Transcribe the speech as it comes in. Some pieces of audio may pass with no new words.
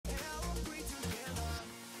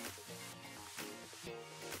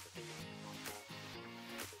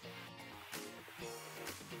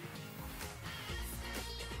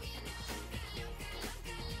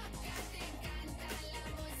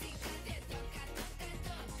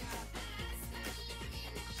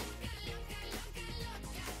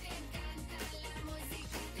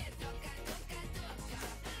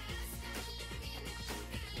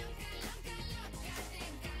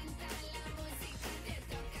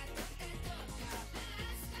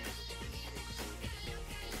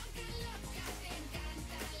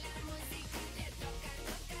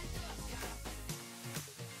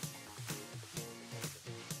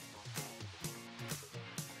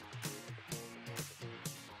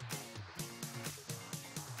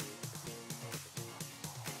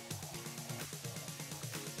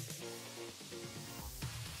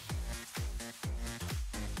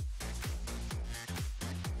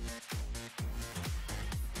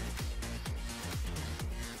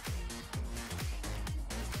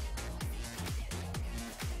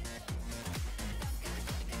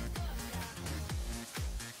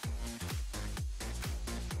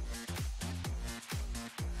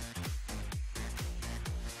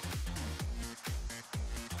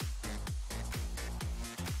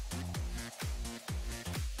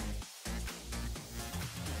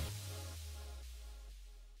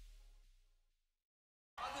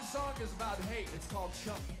song is about hate. It's called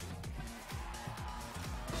Chump.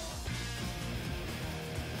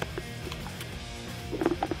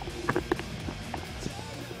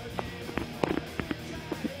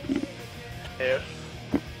 Yeah.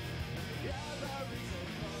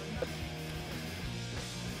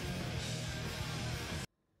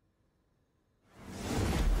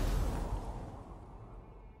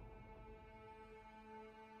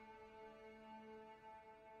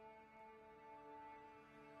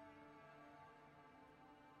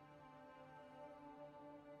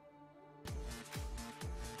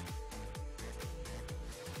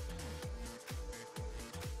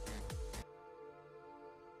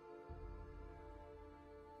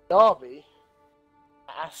 Derby?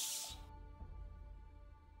 Ass.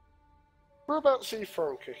 Whereabouts are you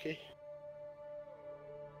from, Cookie?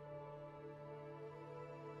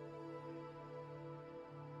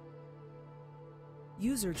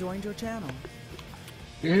 User joined your channel.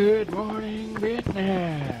 Good morning,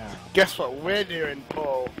 Vietnam! Guess what we're doing,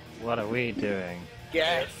 Paul? What are we doing?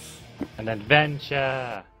 Guess. An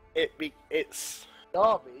adventure! It's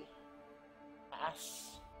Derby.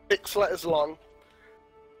 Ass. 6 letters long.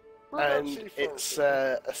 And it's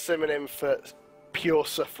a synonym for pure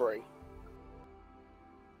suffering.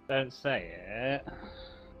 Don't say it.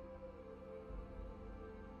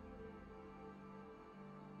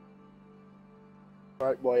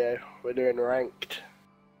 Right, boyo, we're doing ranked.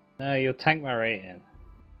 No, you'll tank my rating.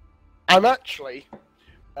 I'm actually,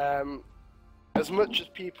 as much as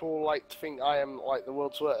people like to think I am like the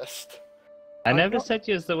world's worst, I never said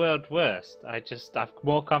you was the world's worst. I just have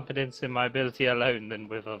more confidence in my ability alone than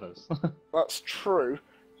with others. that's true,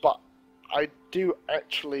 but I do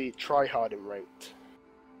actually try hard in ranked.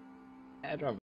 Head on.